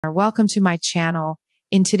Welcome to my channel.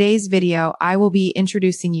 In today's video, I will be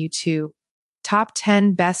introducing you to top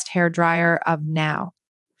 10 best hair dryer of now.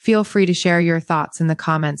 Feel free to share your thoughts in the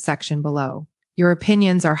comments section below. Your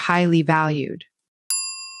opinions are highly valued.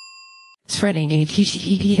 Spreading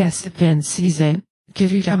HTTPS event season.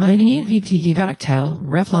 Give you Tourmaline VP cocktail,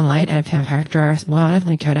 Revlon light and HyperAIR drawers,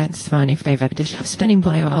 wildly Conair money favorite dish of spinning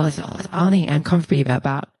Blowouts on the and comfy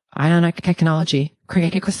about Ionic technology.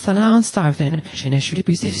 Created with Salon-Quality and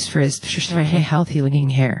introduces frizz to healthy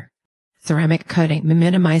looking hair. Ceramic coating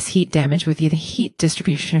minimize heat damage with the heat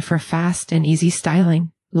distribution for fast and easy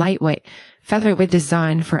styling. Lightweight, featherweight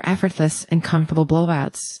design for effortless and comfortable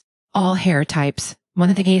blowouts. All hair types.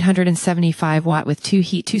 1875 watt with 2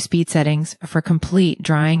 heat 2 speed settings for complete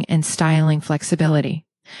drying and styling flexibility.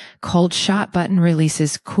 Cold shot button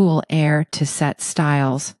releases cool air to set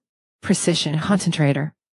styles. Precision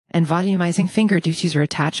concentrator and volumizing finger diffuser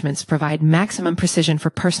attachments provide maximum precision for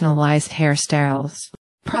personalized hairstyles.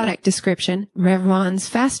 Product description: Revlon's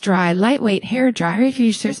fast dry, lightweight hair dryer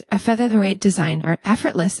features a featherweight design are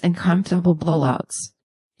effortless and comfortable blowouts.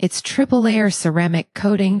 Its triple layer ceramic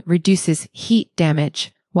coating reduces heat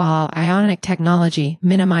damage, while Ionic technology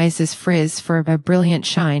minimizes frizz for a brilliant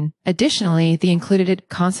shine. Additionally, the included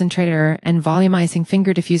concentrator and volumizing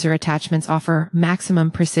finger diffuser attachments offer maximum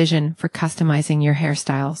precision for customizing your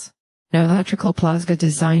hairstyles. No electrical plasma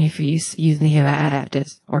design fees using the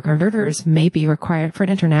adapters or converters may be required for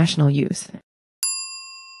international use.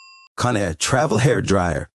 Conair Travel Hair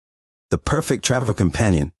Dryer, the perfect travel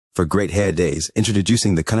companion for great hair days.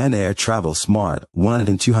 Introducing the Conair Travel Smart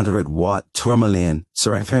 1200 watt Tourmaline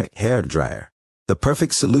ceramic hair dryer, the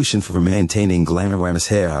perfect solution for maintaining glamorous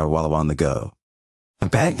hair while on the go.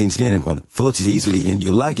 Packed in floats easily in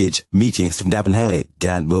your luggage, meetings from Davenhale,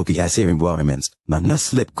 Dan Wilkie Asir environments, no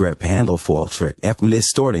slip grip handle for effortless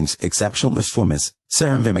storage, exceptional performance,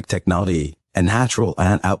 ceramic technology, and natural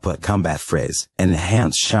and output combat frizz, and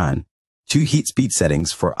enhanced shine. 2 heat speed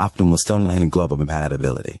settings for optimal styling and global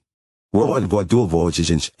compatibility. Worldwide dual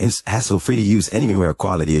voltage is hassle-free to use anywhere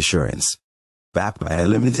quality assurance. Backed by a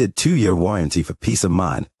limited 2-year warranty for peace of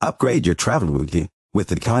mind, upgrade your travel routine with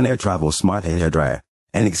the Conair Travel Smart Hair Dryer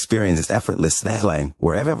and experience effortless styling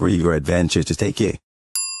wherever your adventure to take you.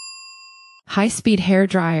 High-speed hair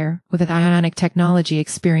dryer with Ionic technology.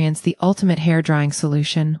 Experience the ultimate hair drying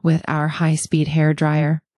solution with our high-speed hair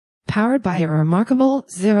dryer. Powered by a remarkable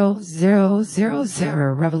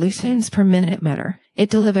 0.000 revolutions per minute meter, it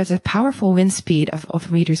delivers a powerful wind speed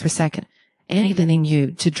of meters per second, enabling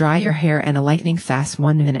you to dry your hair in a lightning-fast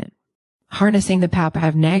 1 minute. Harnessing the power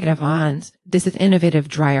of negative ions, this innovative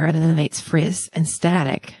dryer eliminates frizz and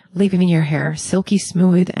static, leaving your hair silky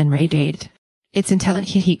smooth and radiant. Its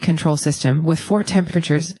intelligent heat control system with 4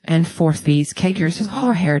 temperatures and 4 speeds caters to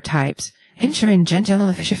all hair types, ensuring gentle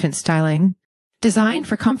and efficient styling. Designed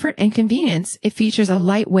for comfort and convenience, it features a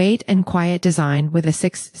lightweight and quiet design with a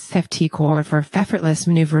 6 FT cord for effortless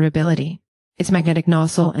maneuverability. Its magnetic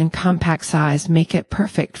nozzle and compact size make it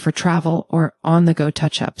perfect for travel or on-the-go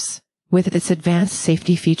touch-ups. With its advanced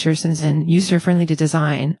safety features and user-friendly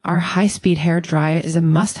design, our high-speed hair dryer is a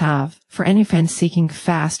must-have for any fan seeking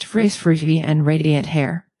fast, frizz-free, and radiant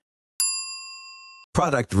hair.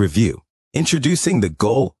 Product review. Introducing the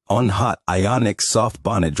Go On Hot Ionic Soft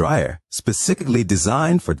Bonnet Dryer, specifically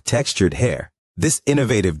designed for textured hair. This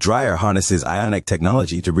innovative dryer harnesses Ionic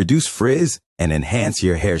technology to reduce frizz and enhance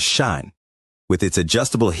your hair's shine. With its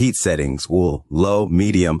adjustable heat settings, cool, low,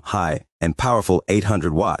 medium, high, and powerful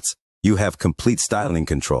 800 watts, you have complete styling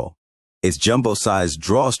control. Its jumbo-sized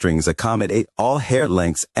drawstrings accommodate all hair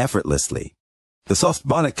lengths effortlessly. The soft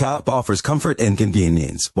bonnet cap offers comfort and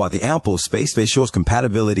convenience, while the ample space ensures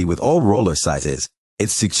compatibility with all roller sizes.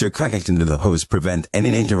 Its secure connection to the hose prevent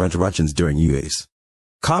any interruptions during use.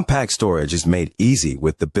 Compact storage is made easy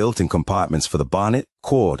with the built-in compartments for the bonnet,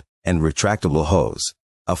 cord, and retractable hose.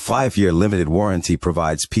 A 5-year limited warranty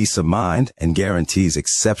provides peace of mind and guarantees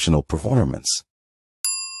exceptional performance.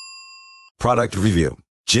 Product review.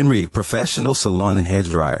 Jinri Professional Salon and Hair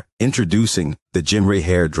Dryer. Introducing the Jinri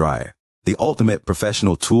Hair Dryer, the ultimate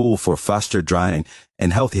professional tool for faster drying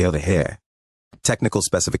and healthier hair. Technical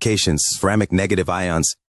specifications: ceramic negative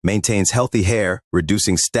ions, maintains healthy hair,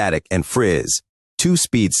 reducing static and frizz. 2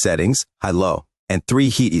 speed settings, high-low, and 3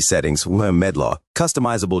 heat settings, med-law,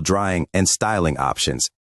 customizable drying and styling options,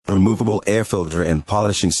 removable air filter and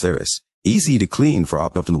polishing service, easy to clean for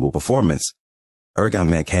optimal performance.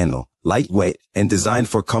 Ergonomic handle, lightweight and designed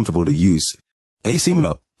for comfortable to use. AC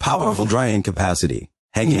mode, powerful drying capacity,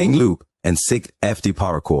 hanging loop, and 6 FT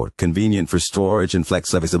power cord, convenient for storage and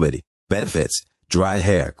flexibility. Benefits: dry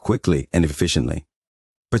hair quickly and efficiently.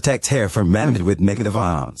 Protects hair from damage with negative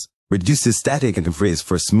ions. Reduces static and frizz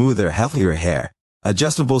for smoother, healthier hair.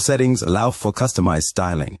 Adjustable settings allow for customized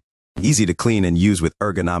styling. Easy to clean and use with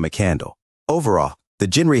ergonomic handle. Overall, the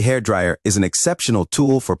Jinri hairdryer is an exceptional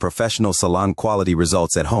tool for professional salon-quality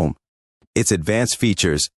results at home. Its advanced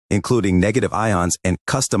features, including negative ions and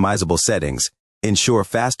customizable settings, ensure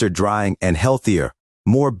faster drying and healthier,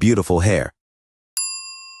 more beautiful hair.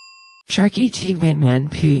 Sharky Wingman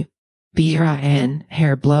P. BRN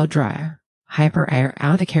Hair Blow Dryer. HyperAIR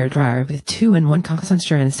Ionic Hair Dryer with 2-in-1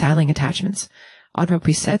 concentration and styling attachments. Auto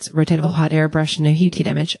presets, rotatable hot air brush, no heat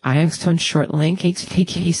damage, Ionic tone short link,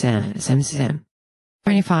 HTTSM.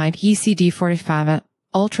 25 ECD45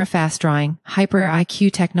 ultra fast drying. HyperAIR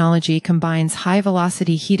IQ technology combines high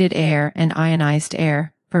velocity heated air and ionized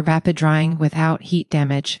air for rapid drying without heat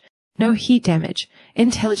damage. No heat damage.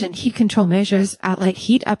 Intelligent heat control measures outlet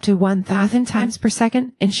heat up to 1,000 times per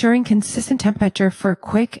second, ensuring consistent temperature for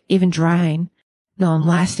quick, even drying.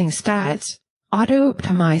 Long-lasting styles.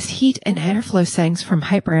 Auto-optimized heat and airflow settings from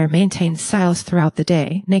HyperAIR maintain styles throughout the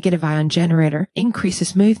day. Negative ion generator increases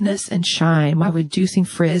smoothness and shine while reducing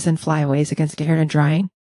frizz and flyaways against hair and drying.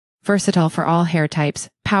 Versatile for all hair types.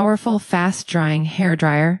 Powerful, fast-drying hair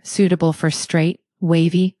dryer suitable for straight,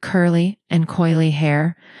 wavy, curly, and coily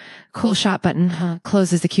hair. Cool shot button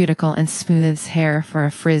closes the cuticle and smooths hair for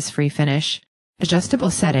a frizz-free finish. Adjustable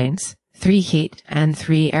settings. 3 heat and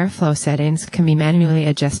 3 airflow settings can be manually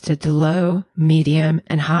adjusted to low, medium,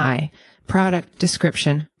 and high. Product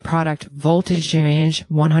description. Product voltage range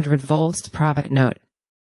 100 volts. Product note.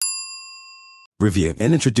 Review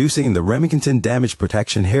and introducing the Remington Damage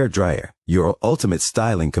Protection Hair Dryer, your ultimate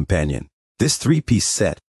styling companion. This 3-piece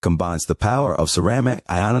set combines the power of ceramic,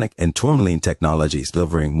 Ionic, and Tourmaline technologies,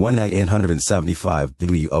 delivering 1,875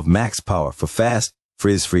 degrees of max power for fast,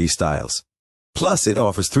 frizz-free styles. Plus, it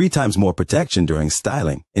offers 3 times more protection during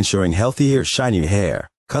styling, ensuring healthier, shinier hair.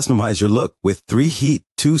 Customize your look with 3 heat,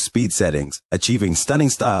 2 speed settings, achieving stunning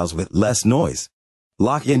styles with less noise.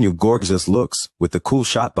 Lock in your gorgeous looks with the cool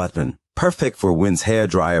shot button, perfect for women's hair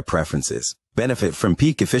dryer preferences. Benefit from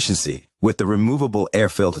peak efficiency with the removable air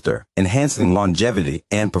filter, enhancing longevity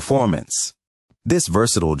and performance. This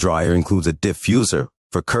versatile dryer includes a diffuser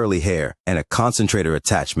for curly hair and a concentrator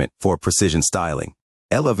attachment for precision styling.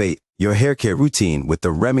 Elevate your hair care routine with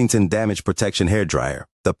the Remington Damage Protection Hair Dryer,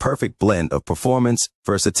 the perfect blend of performance,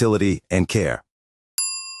 versatility, and care.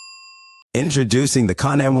 Introducing the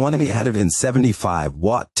Conair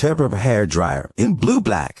 175-watt turbo hair dryer in blue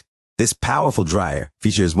black. This powerful dryer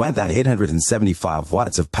features 1,875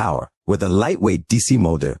 watts of power with a lightweight DC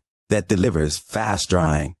motor that delivers fast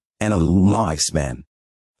drying and a long lifespan.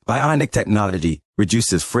 Ionic technology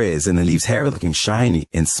reduces frizz and leaves hair looking shiny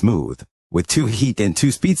and smooth. With 2 heat and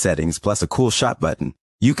 2 speed settings plus a cool shot button,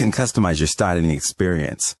 you can customize your styling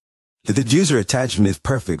experience. The diffuser attachment is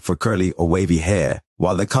perfect for curly or wavy hair,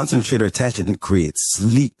 while the concentrator attachment creates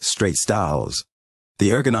sleek, straight styles. The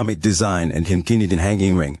ergonomic design and convenient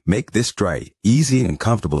hanging ring make this dryer easy and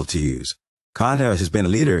comfortable to use. Conair has been a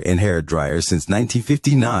leader in hair dryers since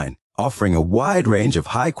 1959, offering a wide range of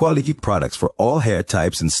high-quality products for all hair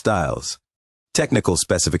types and styles. Technical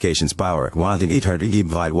specifications: power,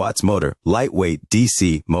 1,800 watts motor, lightweight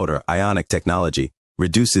DC motor, Ionic technology,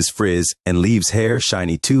 reduces frizz and leaves hair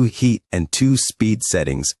shiny, 2 heat and 2 speed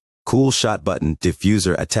settings, cool shot button,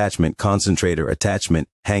 diffuser attachment, concentrator attachment,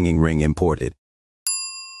 hanging ring imported.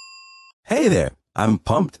 Hey there, I'm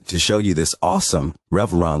pumped to show you this awesome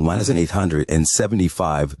Revlon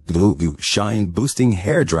 1,875 Glow Shine Boosting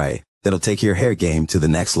Hair Dryer that'll take your hair game to the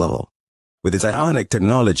next level. With its Ionic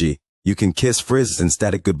technology, you can kiss frizz and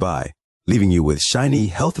static goodbye, leaving you with shiny,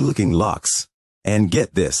 healthy-looking locks. And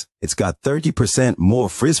get this, it's got 30% more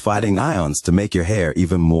frizz-fighting ions to make your hair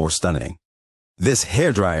even more stunning. This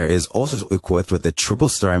hairdryer is also equipped with a triple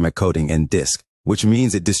ceramic coating and disc, which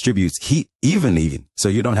means it distributes heat evenly, so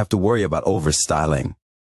you don't have to worry about overstyling.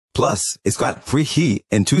 Plus, it's got 3 heat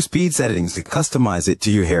and 2 speed settings to customize it to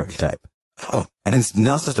your hair type. Oh, and it's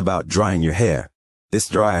not just about drying your hair. This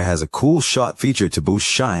dryer has a cool shot feature to boost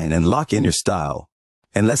shine and lock in your style.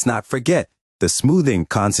 And let's not forget the smoothing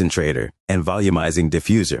concentrator and volumizing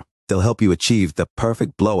diffuser. They'll help you achieve the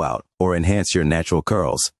perfect blowout or enhance your natural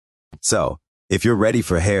curls. So, if you're ready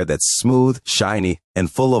for hair that's smooth, shiny, and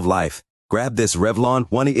full of life, grab this Revlon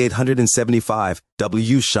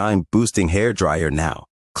 1,875W Shine Boosting Hair Dryer now.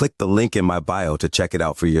 Click the link in my bio to check it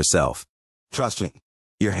out for yourself. Trust me,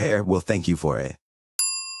 your hair will thank you for it.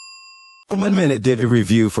 1 minute did a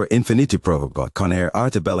review for Infinity Pro Conair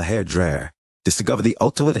Artibella Hair Dryer. Discover the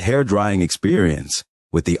ultimate hair drying experience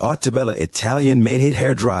with the Artibella Italian-made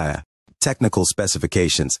hair dryer. Technical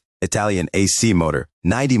specifications: Italian AC motor,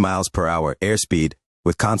 90 miles per hour airspeed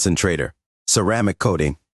with concentrator, ceramic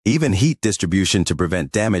coating, even heat distribution to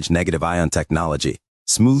prevent damage, negative ion technology,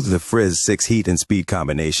 smooth the frizz 6 heat and speed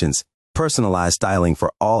combinations, personalized styling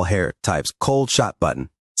for all hair types, cold shot button,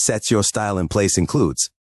 sets your style in place, includes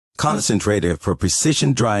concentrator for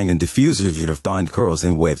precision drying and diffuser to refine curls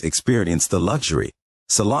and waves. Experience the luxury.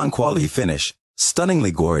 Salon-Quality finish,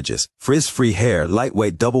 stunningly gorgeous, frizz-free hair,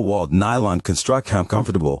 lightweight double-walled nylon construction,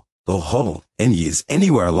 comfortable, the whole, and use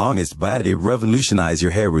anywhere along its body. Revolutionize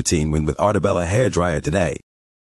your hair routine with Artibella hair dryer today.